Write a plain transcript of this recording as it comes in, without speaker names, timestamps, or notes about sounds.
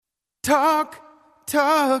Talk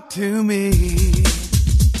to me.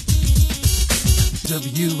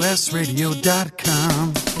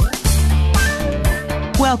 WSRadio.com.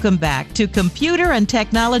 Welcome back to Computer and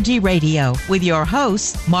Technology Radio with your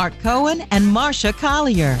hosts, Mark Cohen and Marcia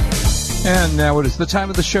Collier. And now it is the time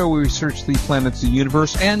of the show where we search the planets of the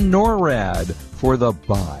universe and NORAD for the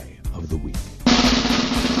buy of the week.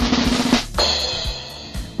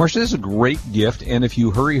 Marcia, this is a great gift, and if you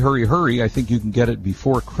hurry, I think you can get it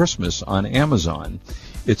before Christmas on Amazon.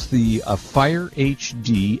 It's the Fire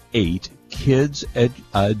HD 8 Kids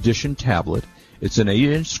Edition tablet. It's an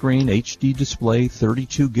 8-inch screen, HD display,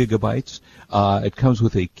 32 gigabytes. It comes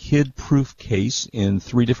with a kid-proof case in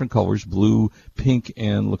 3 different colors, blue, pink,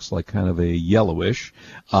 and looks like kind of a yellowish.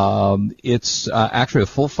 It's actually a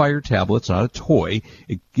full Fire tablet. It's not a toy.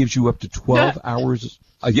 It gives you up to 12 hours.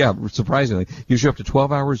 Surprisingly, gives you up to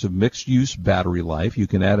 12 hours of mixed-use battery life. You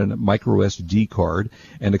can add a micro SD card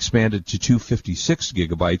and expand it to 256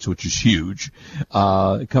 gigabytes, which is huge.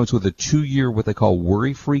 It comes with a 2-year, what they call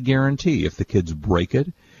worry-free guarantee. If the kids break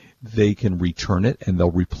it, they can return it, and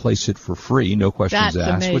they'll replace it for free, no questions asked.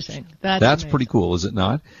 That's amazing. That's amazing. Pretty cool, is it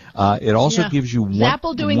not? It also gives you Is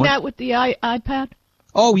Apple doing that with the iPad?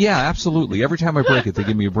 Oh, yeah, absolutely. Every time I break it, they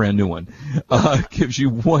give me a brand new one. It gives you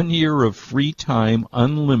 1 year of free time,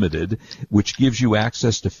 unlimited, which gives you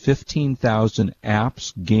access to 15,000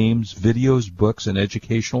 apps, games, videos, books, and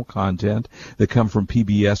educational content that come from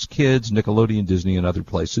PBS Kids, Nickelodeon, Disney, and other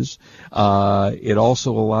places. It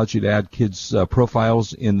also allows you to add kids'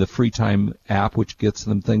 profiles in the free time app, which gets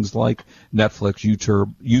them things like Netflix,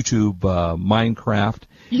 YouTube, Minecraft.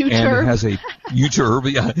 YouTube. And it has a YouTube,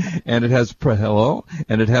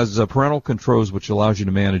 and it has parental controls, which allows you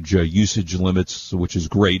to manage usage limits, which is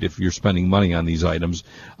great if you're spending money on these items,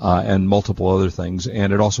 and multiple other things.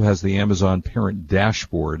 And it also has the Amazon Parent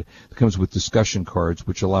Dashboard that comes with discussion cards,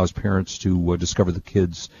 which allows parents to discover the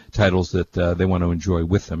kids' titles that they want to enjoy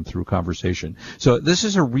with them through conversation. So this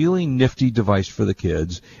is a really nifty device for the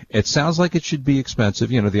kids. It sounds like it should be expensive.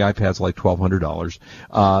 You know, the iPad's like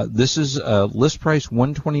 $1,200. This is list price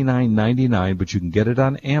 $129.99, but you can get it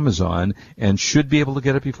on Amazon and should be able to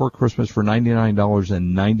get it before Christmas for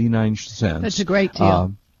 $99.99. That's a great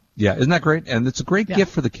deal. Isn't that great? And it's a great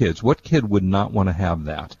gift for the kids. What kid would not want to have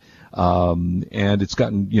that? And it's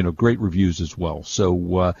gotten, great reviews as well.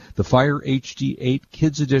 So the Fire HD 8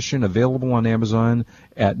 Kids Edition available on Amazon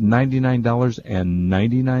at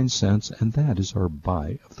 $99.99, and that is our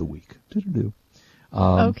buy of the week.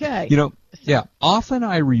 Okay. Often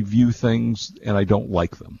I review things and I don't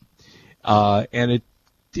like them. And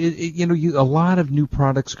a lot of new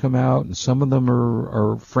products come out, and some of them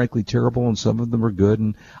are frankly terrible, and some of them are good.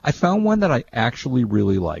 And I found one that I actually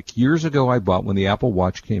really like. Years ago, when the Apple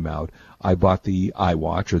Watch came out, I bought the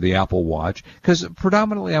iWatch or the Apple Watch because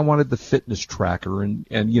predominantly I wanted the fitness tracker and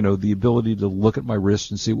the ability to look at my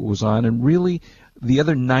wrist and see what was on. And really, the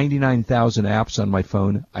other 99,000 apps on my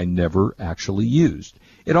phone I never actually used.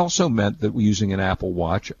 It also meant that using an Apple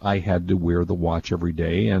Watch, I had to wear the watch every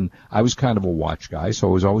day, and I was kind of a watch guy, so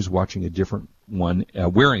I was always watching a different one,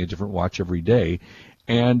 wearing a different watch every day,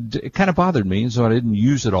 and it kind of bothered me, and so I didn't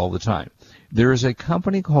use it all the time. There is a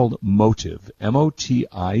company called Motive,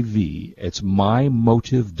 M-O-T-I-V. It's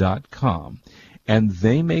mymotive.com, and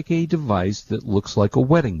they make a device that looks like a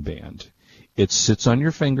wedding band. It sits on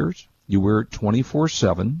your fingers. You wear it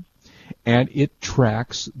 24/7. And it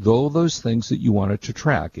tracks those things that you want it to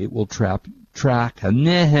track. It will track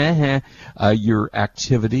your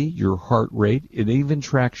activity, your heart rate. It even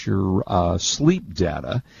tracks your sleep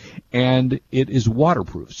data, and it is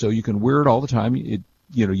waterproof, so you can wear it all the time. You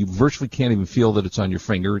virtually can't even feel that it's on your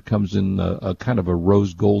finger. It comes in a kind of a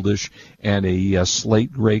rose goldish and a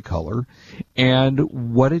slate gray color. And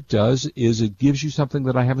what it does is it gives you something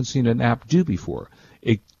that I haven't seen an app do before.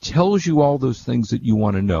 It tells you all those things that you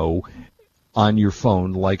want to know on your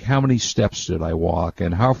phone, like how many steps did I walk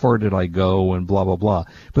and how far did I go and blah, blah, blah.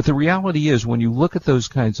 But the reality is when you look at those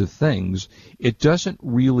kinds of things, it doesn't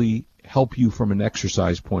really help you from an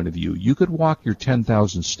exercise point of view. You could walk your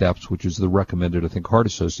 10,000 steps, which is the recommended, I think, Heart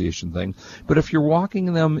Association thing. But if you're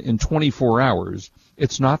walking them in 24 hours,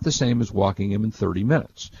 it's not the same as walking them in 30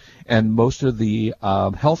 minutes. And most of the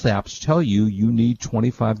health apps tell you need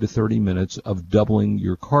 25 to 30 minutes of doubling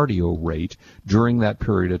your cardio rate during that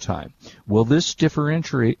period of time. Well, this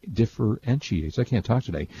differentiates, I can't talk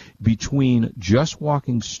today, between just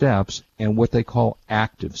walking steps and what they call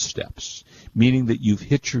active steps, meaning that you've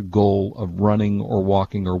hit your goal of running or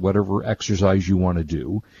walking or whatever exercise you want to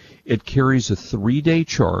do. It carries a 3-day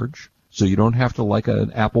charge. So you don't have to, like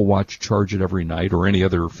an Apple Watch, charge it every night or any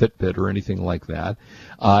other Fitbit or anything like that.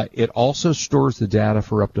 It also stores the data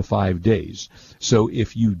for up to 5 days. So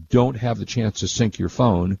if you don't have the chance to sync your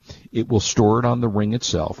phone, it will store it on the Ring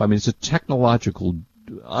itself. I mean, it's a technological,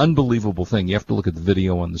 unbelievable thing. You have to look at the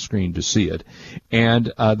video on the screen to see it.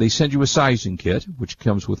 And they send you a sizing kit, which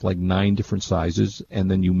comes with like 9 different sizes,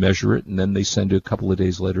 and then you measure it, and then they send you a couple of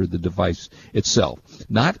days later the device itself.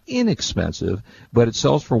 Not inexpensive, but it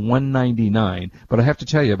sells for $199. But I have to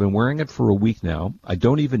tell you, I've been wearing it for a week now. I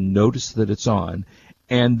don't even notice that it's on.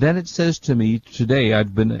 And then it says to me today,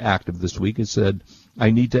 I've been active this week, it said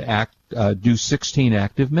I need to do 16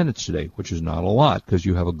 active minutes today, which is not a lot because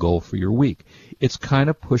you have a goal for your week. It's kind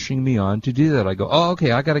of pushing me on to do that. I go, oh,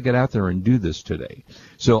 okay, I got to get out there and do this today.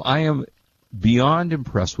 So I am beyond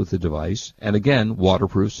impressed with the device. And again,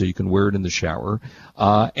 waterproof, so you can wear it in the shower.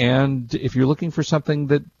 And if you're looking for something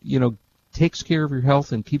that, takes care of your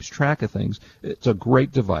health and keeps track of things, it's a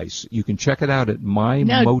great device. You can check it out at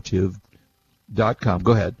mymotive.com.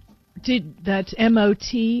 Go ahead. That's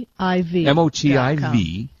MOTIV.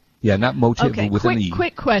 MOTIV. Yeah, not motive, okay, with an E.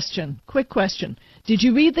 Quick question. Did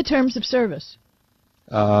you read the terms of service?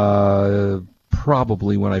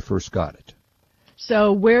 Probably when I first got it.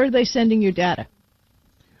 So where are they sending your data?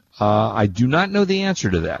 I do not know the answer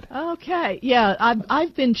to that. Okay. Yeah,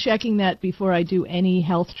 I've been checking that before I do any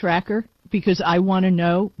health tracker because I want to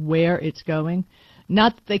know where it's going.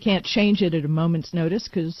 Not that they can't change it at a moment's notice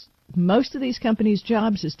because most of these companies'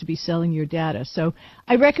 jobs is to be selling your data. So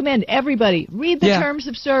I recommend everybody read the terms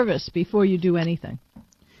of service before you do anything.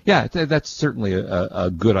 Yeah, that's certainly a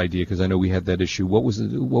good idea because I know we had that issue. What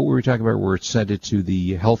were we talking about where it sent it to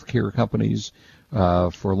the healthcare companies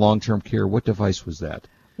for long-term care? What device was that?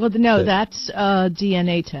 Well, no, that's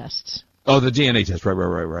DNA tests. Oh, the DNA test,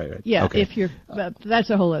 right. Yeah, okay. if you're, that's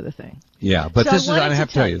a whole other thing. Yeah, but so this is, I have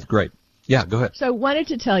to tell you, it's great. Yeah, go ahead. So I wanted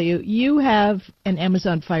to tell you, you have an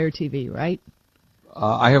Amazon Fire TV, right?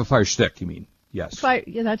 I have a Fire Stick, you mean? Yes.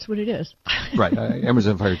 Yeah, that's what it is. Right,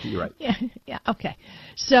 Amazon Fire TV, right. Yeah, okay.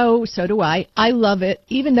 So do I. I love it,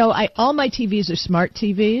 even though all my TVs are smart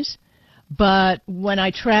TVs, but when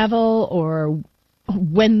I travel or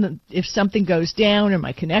if something goes down or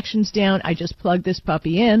my connection's down, I just plug this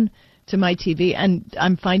puppy in to my TV, and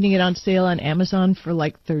I'm finding it on sale on Amazon for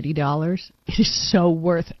like $30. It is so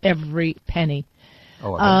worth every penny.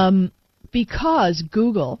 Because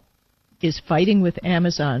Google is fighting with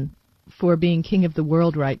Amazon for being king of the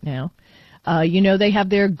world right now. They have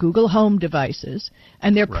their Google Home devices,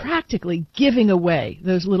 and they're practically giving away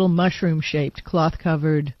those little mushroom-shaped,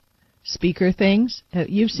 cloth-covered speaker things.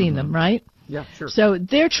 You've seen them, right? Yeah, sure. So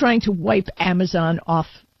they're trying to wipe Amazon off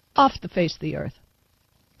the face of the earth.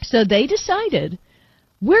 So they decided,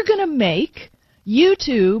 we're going to make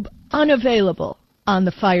YouTube unavailable on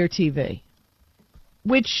the Fire TV,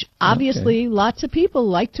 which obviously lots of people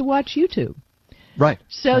like to watch YouTube. Right.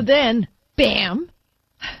 So then, bam,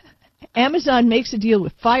 Amazon makes a deal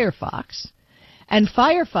with Firefox, and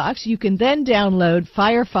Firefox, you can then download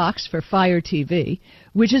Firefox for Fire TV,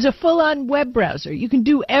 which is a full-on web browser. You can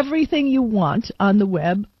do everything you want on the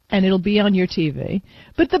web, and it'll be on your TV.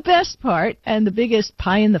 But the best part, and the biggest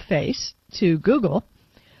pie in the face to Google,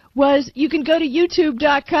 was you can go to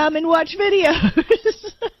YouTube.com and watch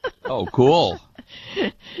videos. Oh, cool.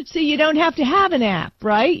 So you don't have to have an app,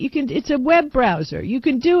 right? It's a web browser. You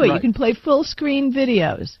can do it. Right. You can play full-screen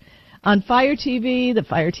videos on Fire TV, the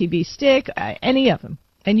Fire TV stick, any of them.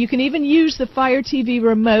 And you can even use the Fire TV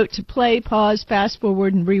remote to play, pause,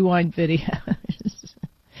 fast-forward, and rewind videos.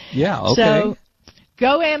 Yeah, okay. So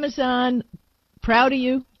go Amazon. Proud of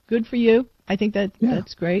you. Good for you. I think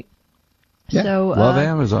that's great. Yeah, so, love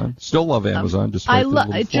Amazon. Still love Amazon.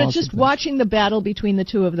 Just watching the battle between the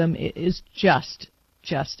two of them is just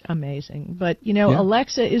amazing. But,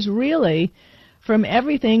 Alexa is really, from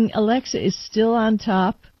everything, Alexa is still on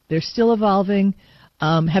top. They're still evolving.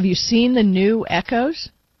 Have you seen the new Echoes?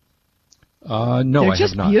 No, I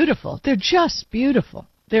have not. They're just beautiful.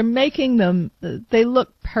 They're making them, they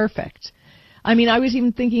look perfect. I mean, I was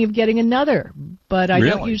even thinking of getting another, but I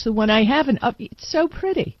don't use the one I have. And it's so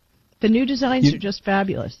pretty. The new designs are just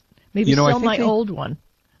fabulous. Maybe sell my old one.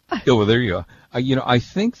 Oh, well, there you go. I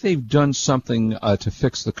think they've done something to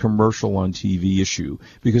fix the commercial on TV issue,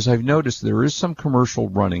 because I've noticed there is some commercial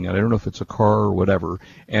running, and I don't know if it's a car or whatever,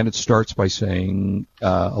 and it starts by saying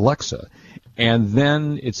Alexa, and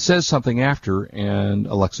then it says something after, and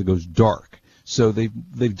Alexa goes dark. So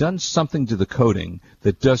they've done something to the coding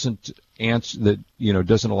that doesn't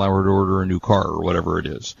doesn't allow her to order a new car or whatever it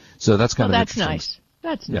is. So that's kind of interesting. Nice.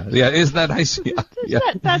 That's nice. Yeah, isn't that nice? Yeah.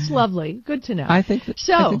 That's lovely. Good to know. I think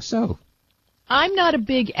so. I'm not a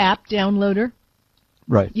big app downloader.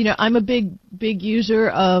 Right. You know, I'm a big user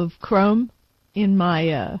of Chrome in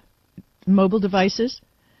my mobile devices.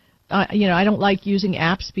 You know, I don't like using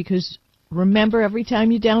apps because, remember, every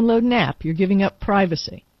time you download an app, you're giving up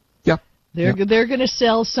privacy. Yeah. They're going to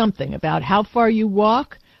sell something about how far you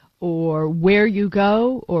walk or where you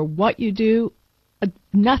go or what you do.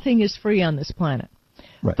 Nothing is free on this planet.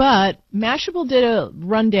 Right. But Mashable did a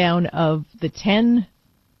rundown of the 10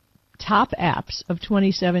 top apps of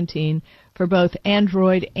 2017 for both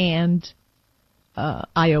Android and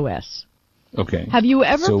iOS. Okay. Have you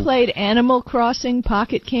ever played Animal Crossing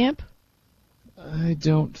Pocket Camp? I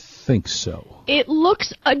don't think so. It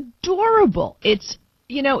looks adorable. It's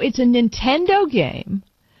a Nintendo game,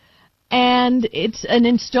 and it's a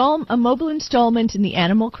mobile installment in the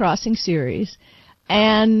Animal Crossing series,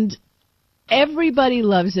 and everybody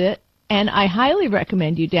loves it. And I highly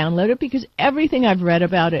recommend you download it because everything I've read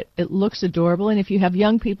about it, it looks adorable. And if you have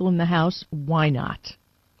young people in the house, why not?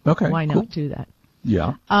 Okay. Why cool. not do that?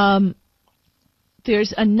 Yeah.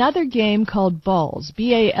 There's another game called Balls,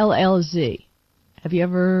 Ballz. Have you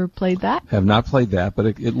ever played that? Have not played that, but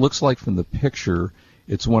it looks like from the picture,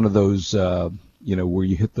 it's one of those, where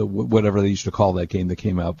you hit the, whatever they used to call that game that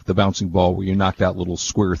came out, the bouncing ball, where you knocked out little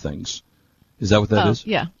square things. Is that what that is?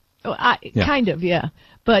 Yeah. Yeah. Kind of, yeah.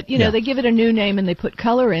 But, they give it a new name and they put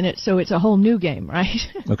color in it, so it's a whole new game, right?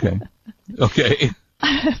 Okay.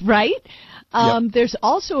 Right? Yep. There's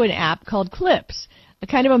also an app called Clips, a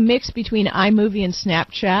kind of a mix between iMovie and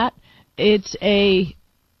Snapchat. It's a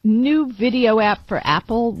new video app for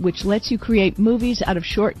Apple, which lets you create movies out of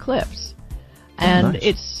short clips. And nice.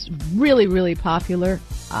 It's really, really popular.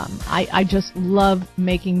 I just love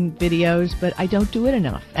making videos, but I don't do it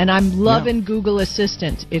enough. And I'm loving Google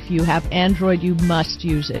Assistant. If you have Android, you must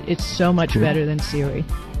use it. It's so much better than Siri.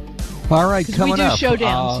 All right, coming up. We do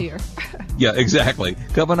showdowns here. Yeah, exactly.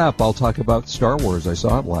 Coming up, I'll talk about Star Wars. I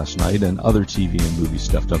saw it last night, and other TV and movie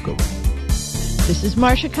stuff. Don't go away. This is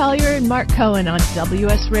Marcia Collier and Mark Cohen on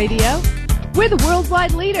WS Radio. We're the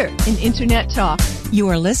worldwide leader in Internet talk. You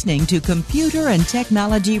are listening to Computer and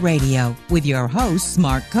Technology Radio with your hosts,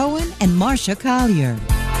 Mark Cohen and Marcia Collier.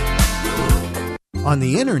 On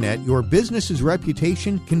the Internet, your business's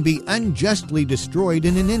reputation can be unjustly destroyed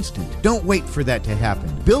in an instant. Don't wait for that to happen.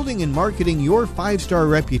 Building and marketing your 5-star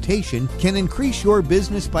reputation can increase your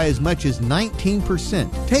business by as much as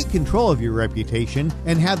 19%. Take control of your reputation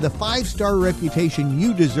and have the 5-star reputation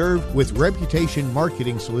you deserve with Reputation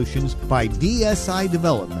Marketing Solutions by DSI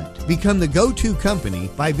Development. Become the go-to company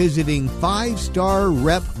by visiting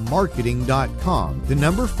 5starrepmarketing.com. The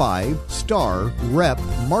number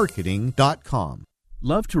 5starrepmarketing.com.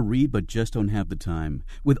 Love to read but just don't have the time?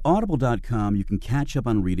 With Audible.com, you can catch up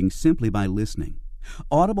on reading simply by listening.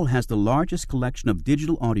 Audible has the largest collection of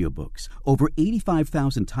digital audiobooks, over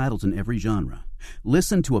 85,000 titles in every genre.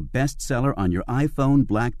 Listen to a bestseller on your iPhone,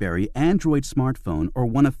 BlackBerry, Android smartphone, or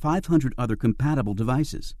one of 500 other compatible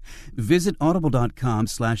devices. Visit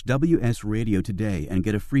audible.com/WS Radio today and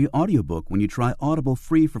get a free audiobook when you try Audible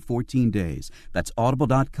free for 14 days. That's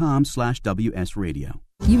audible.com/WS Radio.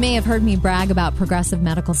 You may have heard me brag about Progressive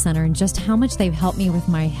Medical Center and just how much they've helped me with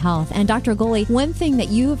my health. And Dr. Goli, one thing that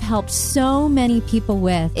you have helped so many people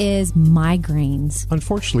with is migraines.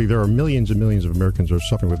 Unfortunately, there are millions and millions of Americans who are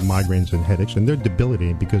suffering with migraines and headaches, and they're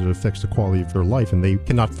debilitating because it affects the quality of their life, and they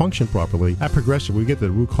cannot function properly. At Progressive, we get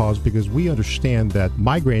the root cause because we understand that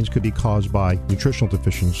migraines could be caused by nutritional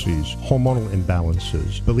deficiencies, hormonal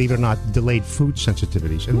imbalances, believe it or not, delayed food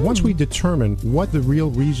sensitivities. And once we determine what the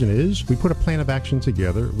real reason is, we put a plan of action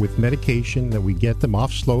together with medication that we get them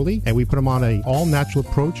off slowly, and we put them on an all-natural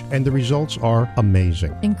approach, and the results are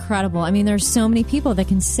amazing. Incredible. I mean, there's so many people that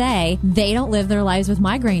can say they don't live their lives with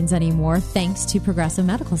migraines anymore thanks to Progressive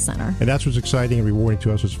Medical Center. And that's what's exciting and rewarding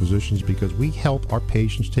to us as physicians, because we help our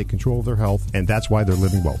patients take control of their health, and that's why they're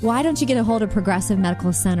living well. Why don't you get a hold of Progressive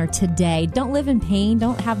Medical Center today? Don't live in pain.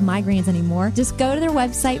 Don't have migraines anymore. Just go to their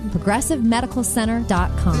website,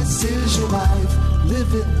 progressivemedicalcenter.com. This is your life,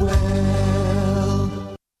 live it well.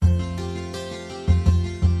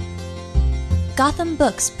 Gotham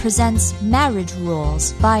Books presents Marriage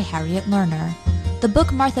Rules by Harriet Lerner. The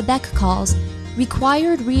book Martha Beck calls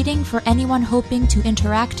required reading for anyone hoping to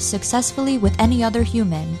interact successfully with any other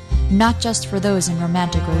human, not just for those in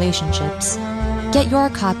romantic relationships. Get your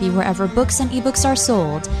copy wherever books and ebooks are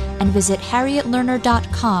sold, and visit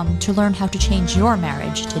harrietlerner.com to learn how to change your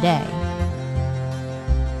marriage today.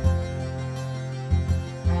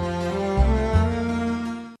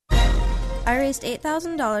 raised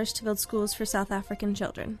 $8,000 to build schools for South African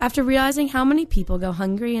children. After realizing how many people go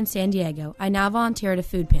hungry in San Diego, I now volunteer at a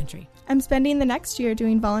food pantry. I'm spending the next year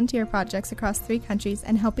doing volunteer projects across 3 countries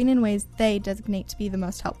and helping in ways they designate to be the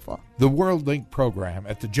most helpful. The World Link program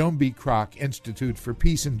at the Joan B. Kroc Institute for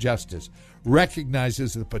Peace and Justice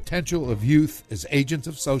recognizes the potential of youth as agents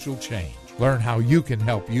of social change. Learn how you can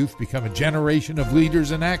help youth become a generation of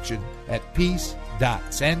leaders in action at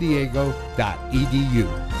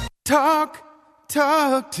peace.sandiego.edu. Talk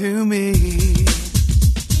to me.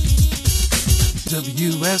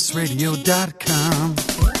 WSRadio.com.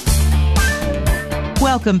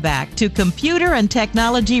 Welcome back to Computer and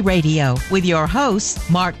Technology Radio with your hosts,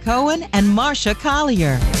 Mark Cohen and Marcia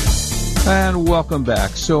Collier. And welcome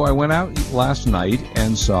back. So I went out last night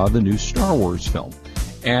and saw the new Star Wars film.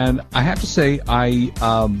 And I have to say,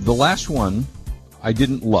 the last one I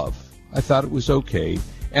didn't love. I thought it was okay.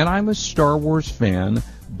 And I'm a Star Wars fan,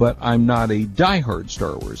 but I'm not a diehard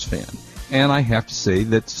Star Wars fan. And I have to say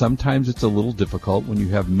that sometimes it's a little difficult when you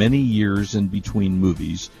have many years in between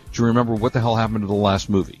movies to remember what the hell happened to the last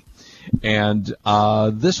movie. And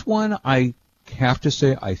this one, I have to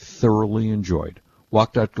say, I thoroughly enjoyed.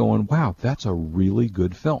 Walked out going, wow, that's a really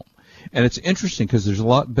good film. And it's interesting because there's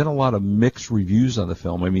been a lot of mixed reviews on the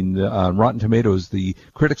film. I mean, on Rotten Tomatoes, the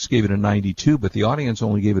critics gave it a 92, but the audience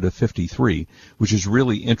only gave it a 53, which is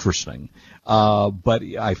really interesting. But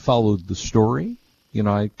I followed the story. You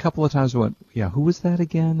know, a couple of times I went, yeah, who was that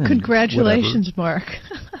again? And congratulations, whatever. Mark.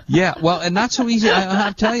 Yeah, well, and not so easy.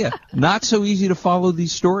 I'll tell you, not so easy to follow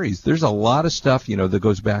these stories. There's a lot of stuff, you know, that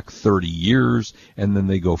goes back 30 years, and then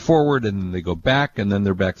they go forward, and then they go back, and then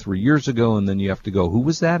they're back 3 years ago, and then you have to go, who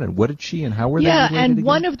was that, and what did she, and how were they related and again?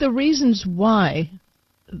 One of the reasons why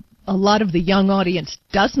a lot of the young audience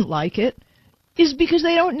doesn't like it is because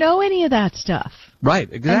they don't know any of that stuff. Right,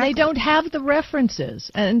 exactly. And they don't have the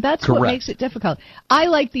references, and that's Correct. what makes it difficult. I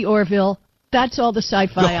like the Orville. That's all the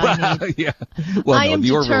sci-fi I need. Yeah. Well, I am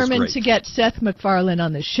the Orville's determined great. to get Seth MacFarlane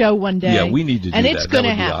on the show one day. Yeah, we need to do and that. it's going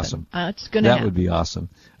to happen. Awesome. It's going to happen. That would be awesome.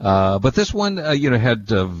 But this one, had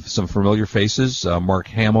some familiar faces. Mark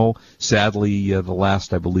Hamill, sadly, the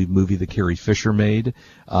last, I believe, movie that Carrie Fisher made.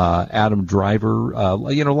 Adam Driver, a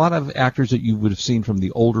lot of actors that you would have seen from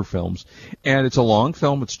the older films. And it's a long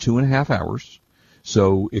film. It's 2.5 hours.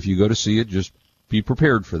 So if you go to see it, just be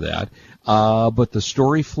prepared for that. But the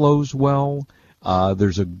story flows well.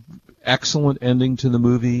 There's an excellent ending to the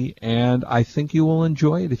movie, and I think you will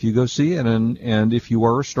enjoy it if you go see it. And if you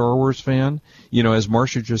are a Star Wars fan, as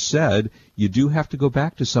Marcia just said, you do have to go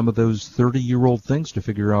back to some of those 30-year-old things to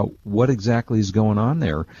figure out what exactly is going on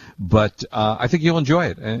there. But I think you'll enjoy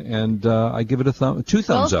it, and I give it two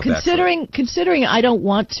thumbs up. Considering I don't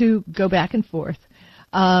want to go back and forth,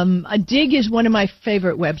 Dig is one of my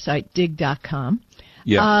favorite websites, dig.com.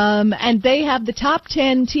 Yeah. And they have the top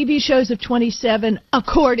 10 TV shows of 27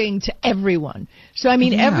 according to everyone. So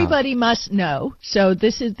everybody must know. So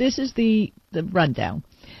this is the rundown.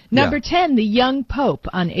 Number 10, The Young Pope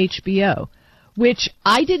on HBO, which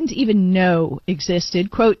I didn't even know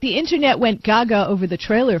existed. Quote, the internet went gaga over the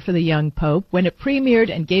trailer for The Young Pope when it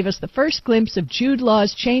premiered and gave us the first glimpse of Jude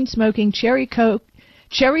Law's chain-smoking cherry cola,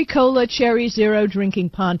 cherry zero drinking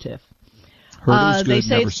pontiff. Heard it was good, they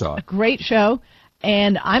say never it's saw it. A great show.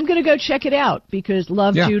 And I'm going to go check it out because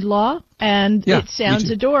love Jude Law, and it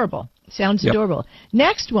sounds adorable. Adorable.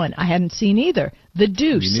 Next one I hadn't seen either, The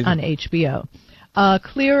Deuce on HBO. A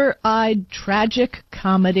clear-eyed, tragic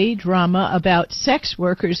comedy drama about sex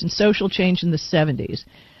workers and social change in the 70s.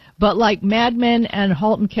 But like Mad Men and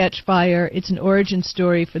Halt and Catch Fire, it's an origin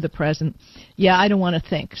story for the present. Yeah, I don't want to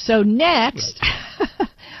think. So next,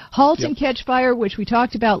 Halt and Catch Fire, which we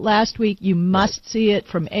talked about last week. You must see it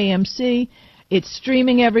from AMC. It's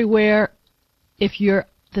streaming everywhere. If you're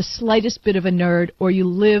the slightest bit of a nerd or you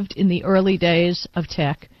lived in the early days of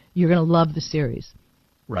tech, you're going to love the series.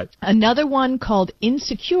 Right. Another one called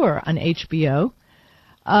Insecure on HBO.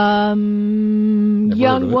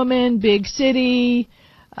 Young woman, big city.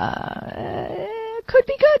 Could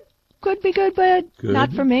be good, but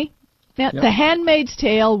not for me. The Handmaid's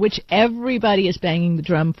Tale, which everybody is banging the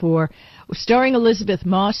drum for, starring Elizabeth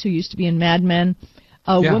Moss, who used to be in Mad Men.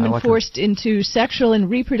 A woman forced into sexual and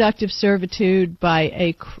reproductive servitude by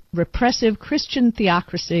a repressive Christian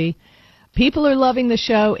theocracy. People are loving the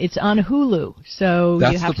show. It's on Hulu, so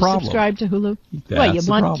you have to subscribe to Hulu.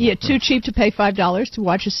 You're too cheap to pay $5 to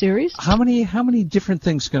watch a series? How many different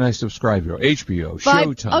things can I subscribe to? HBO,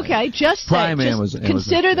 Showtime. Okay, just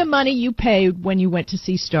consider the money you paid when you went to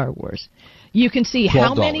see Star Wars. You can see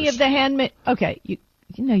how many of the handmaid. Okay, you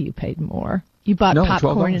paid more. You bought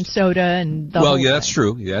popcorn and soda and the whole thing. That's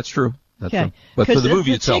true. Yeah, that's true. Okay. But for the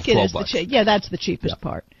movie itself, $12. Yeah, that's the cheapest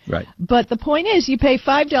part. Right. But the point is, you pay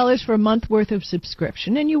 $5 for a month worth of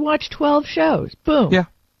subscription, and you watch 12 shows. Boom.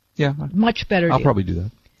 Yeah. Much better deal. I'll probably do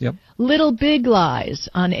that. Yep. Little Big Lies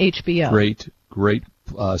on HBO. Great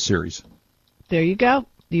series. There you go.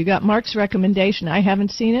 You got Mark's recommendation. I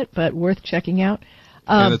haven't seen it, but worth checking out.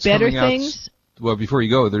 Better Things. Well, before you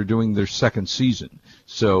go, they're doing their second season,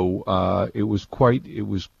 so it was quite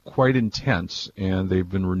intense, and they've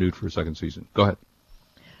been renewed for a second season. Go ahead.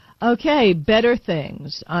 Okay, Better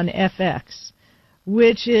Things on FX,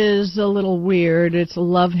 which is a little weird. It's a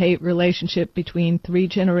love-hate relationship between 3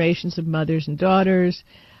 generations of mothers and daughters.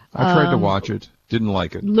 I tried to watch it, didn't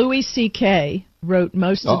like it. Louis C.K. wrote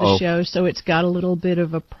most of the show, so it's got a little bit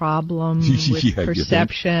of a problem with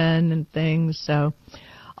perception and things. So.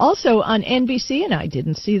 Also on NBC, and I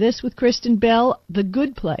didn't see this with Kristen Bell, The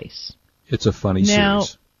Good Place. It's a funny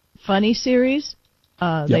series. Funny series.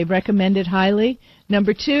 They recommend it highly.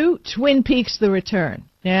 Number 2, Twin Peaks: The Return.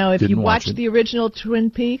 Now, if you watched the original Twin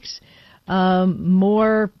Peaks,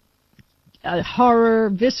 more horror,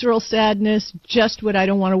 visceral sadness, just what I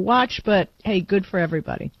don't want to watch, but hey, good for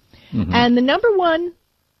everybody. Mm-hmm. And the number 1,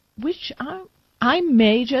 which I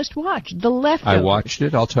may just watch, The Leftovers. I watched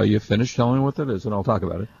it. I'll tell you. Finish telling me what it is, and I'll talk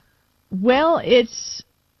about it. Well, it's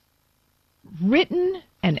written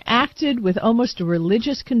and acted with almost a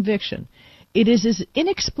religious conviction. It is as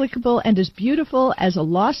inexplicable and as beautiful as a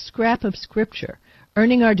lost scrap of scripture,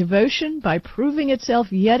 earning our devotion by proving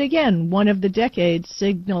itself yet again one of the decade's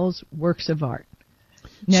signals works of art.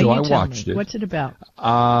 Now so you I tell watched me, it. What's it about?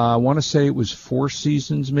 I want to say it was 4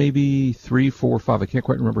 seasons, maybe 3, 4, 5. I can't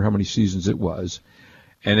quite remember how many seasons it was.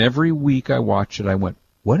 And every week I watched it, I went,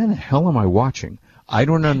 what in the hell am I watching? I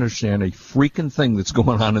don't understand a freaking thing that's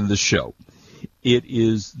going on in this show. It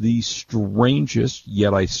is the strangest,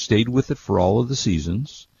 yet I stayed with it for all of the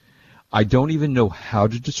seasons. I don't even know how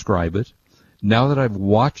to describe it. Now that I've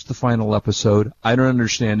watched the final episode, I don't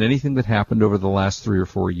understand anything that happened over the last 3 or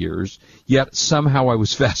 4 years, yet somehow I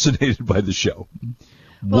was fascinated by the show.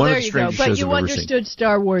 Well, there you go. But you understood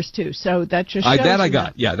Star Wars, too, so that just shows that I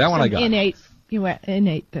got. Yeah, that one I got. Innate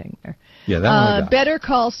thing there. Yeah, that one I got. Better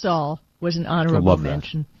Call Saul was an honorable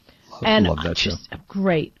mention. Love that show. Just a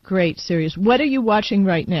great series. What are you watching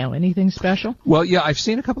right now? Anything special? Well, yeah, I've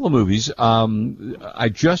seen a couple of movies. I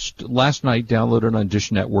just last night downloaded on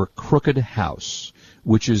Dish Network Crooked House,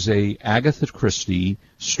 which is a Agatha Christie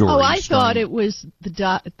story. Oh, I thought it was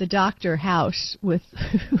the Doctor House with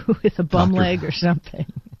a bum leg or something.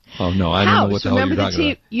 Oh, no, I don't know what the hell you're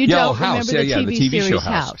talking about. You don't remember the TV show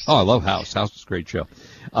House. Oh, I love House. House is a great show.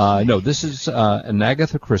 No, this is an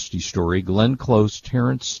Agatha Christie story. Glenn Close,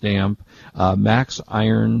 Terrence Stamp, Max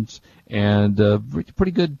Irons, and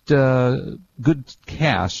pretty good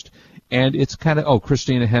cast. And it's kind of,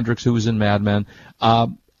 Christina Hendricks, who was in Mad Men.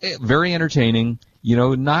 Very entertaining.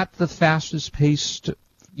 Not the fastest paced,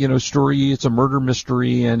 story. It's a murder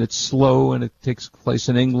mystery, and it's slow, and it takes place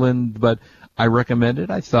in England, but I recommend it.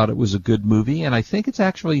 I thought it was a good movie, and I think it's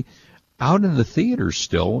actually out in the theaters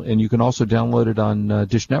still, and you can also download it on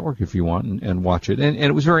Dish Network if you want and watch it. And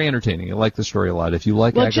it was very entertaining. I like the story a lot. If you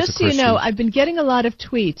like Agatha Christie... Well, just so you know, I've been getting a lot of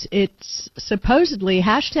tweets. It's supposedly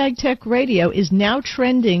 #TechRadio is now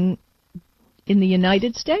trending in the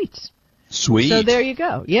United States. Sweet. So there you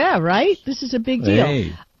go. Yeah, right? This is a big deal.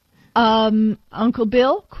 Hey. Uncle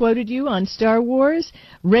Bill quoted you on Star Wars.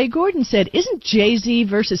 Ray Gordon said, "Isn't Jay-Z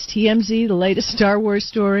versus TMZ the latest Star Wars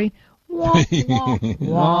story?" Wah, wah,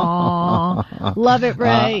 wah. Love it,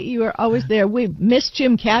 Ray. You are always there. We miss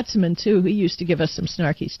Jim Katzman, too. He used to give us some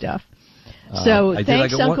snarky stuff. So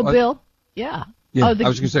thanks, Uncle Bill. Yeah. I was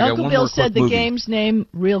going to say, Uncle Bill said the game's name,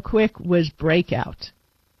 real quick, was Breakout.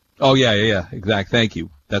 Oh, yeah. Exactly. Thank you.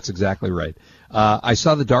 That's exactly right. I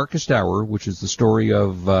saw The Darkest Hour, which is the story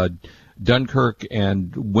of Dunkirk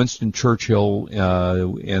and Winston Churchill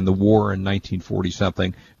and the war in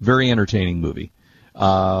 1940-something. Very entertaining movie.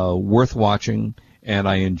 Worth watching, and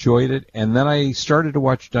I enjoyed it. And then I started to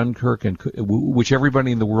watch Dunkirk, which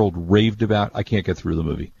everybody in the world raved about. I can't get through the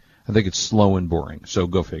movie. I think it's slow and boring, so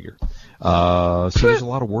go figure. So there's a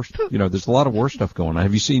lot of war, there's a lot of war stuff going on.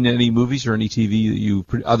 Have you seen any movies or any TV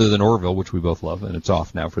that other than Orville, which we both love, and it's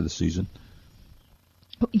off now for the season?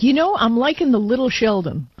 I'm liking The Little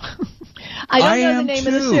Sheldon. I don't know the name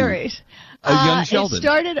of the series. Young Sheldon. It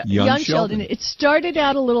started Young Sheldon. It started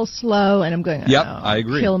out a little slow, and I'm going, yep, I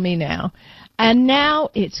agree. Kill me now. And now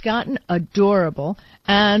it's gotten adorable.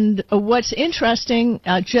 And what's interesting,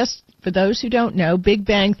 just for those who don't know, Big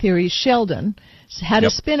Bang Theory's Sheldon had a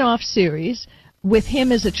spin-off series with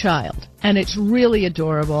him as a child, and it's really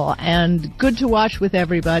adorable and good to watch with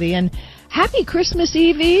everybody. And Happy Christmas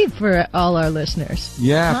Eve for all our listeners.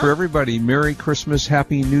 Yeah, for everybody, Merry Christmas,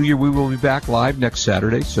 Happy New Year. We will be back live next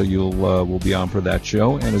Saturday, so we'll be on for that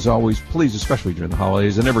show. And as always, please, especially during the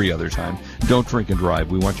holidays and every other time, don't drink and drive.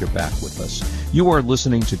 We want you back with us. You are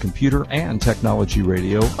listening to Computer and Technology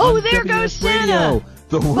Radio. Oh, there goes Santa. Radio,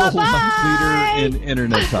 the worldwide leader in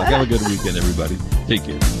Internet talk. Have a good weekend, everybody. Take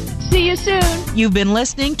care. See you soon. You've been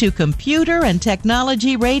listening to Computer and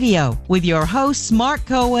Technology Radio with your hosts Mark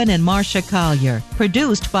Cohen and Marcia Collier.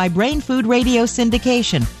 Produced by Brain Food Radio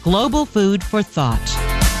Syndication, global food for thought.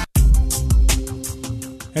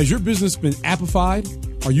 Has your business been appified?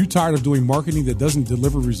 Are you tired of doing marketing that doesn't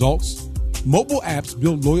deliver results? Mobile apps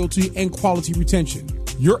build loyalty and quality retention.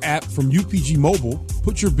 Your app from UPG Mobile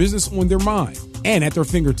puts your business on their mind and at their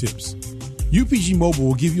fingertips. UPG Mobile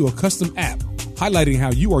will give you a custom app highlighting how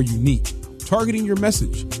you are unique, targeting your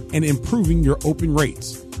message, and improving your open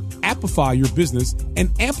rates. Appify your business and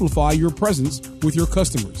amplify your presence with your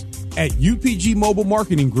customers at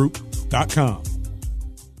upgmobilemarketinggroup.com.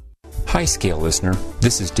 Hi, Scale listener.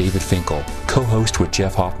 This is David Finkel, co-host with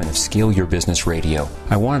Jeff Hoffman of Scale Your Business Radio.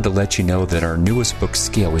 I wanted to let you know that our newest book,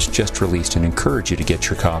 Scale, was just released and encourage you to get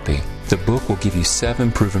your copy. The book will give you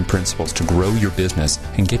 7 proven principles to grow your business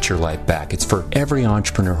and get your life back. It's for every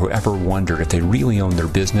entrepreneur who ever wondered if they really own their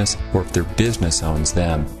business or if their business owns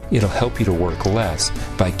them. It'll help you to work less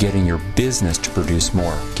by getting your business to produce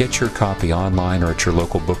more. Get your copy online or at your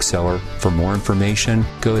local bookseller. For more information,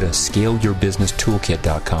 go to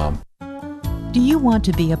scaleyourbusinesstoolkit.com. Do you want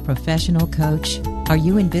to be a professional coach? Are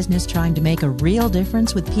you in business trying to make a real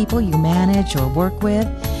difference with people you manage or work with?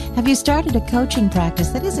 Have you started a coaching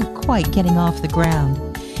practice that isn't quite getting off the ground?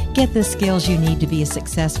 Get the skills you need to be a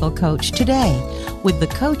successful coach today with the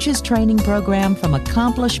Coaches Training Program from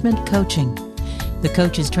Accomplishment Coaching. The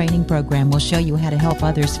Coaches Training Program will show you how to help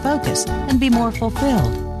others focus and be more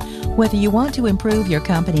fulfilled. Whether you want to improve your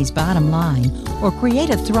company's bottom line or create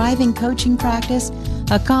a thriving coaching practice,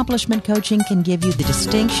 Accomplishment Coaching can give you the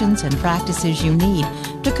distinctions and practices you need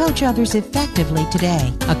to coach others effectively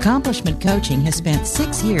today. Accomplishment Coaching has spent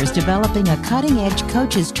 6 years developing a cutting-edge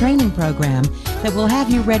coaches training program that will have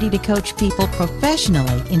you ready to coach people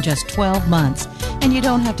professionally in just 12 months, and you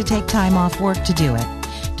don't have to take time off work to do it.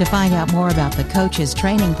 To find out more about the Coaches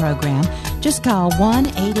Training Program, just call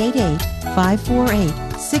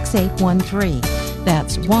 1-888-548-6813.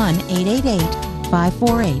 That's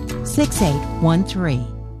 1-888-548-6813.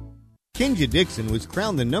 Kinja Dixon was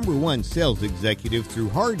crowned the #1 sales executive through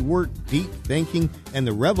hard work, deep thinking, and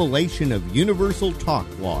the revelation of Universal Talk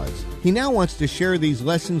Laws. He now wants to share these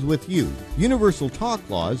lessons with you. Universal Talk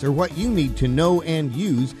Laws are what you need to know and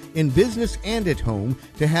use in business and at home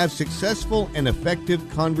to have successful and effective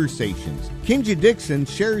conversations. Kinja Dixon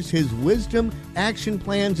shares his wisdom, action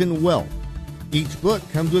plans, and wealth. Each book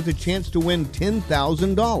comes with a chance to win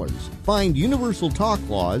 $10,000. Find Universal Talk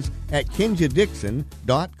Laws at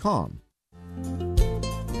KinjaDixon.com.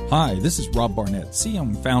 Hi, this is Rob Barnett, CEO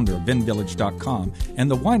and founder of VinVillage.com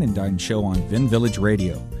and the Wine and Dine Show on Vin Village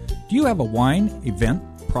Radio. Do you have a wine, event,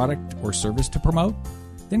 product, or service to promote?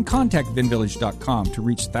 Then contact VinVillage.com to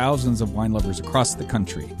reach thousands of wine lovers across the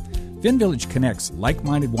country. VinVillage connects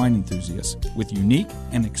like-minded wine enthusiasts with unique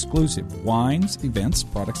and exclusive wines, events,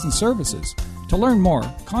 products, and services. To learn more,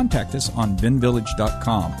 contact us on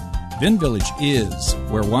VinVillage.com. VinVillage is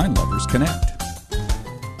where wine lovers connect.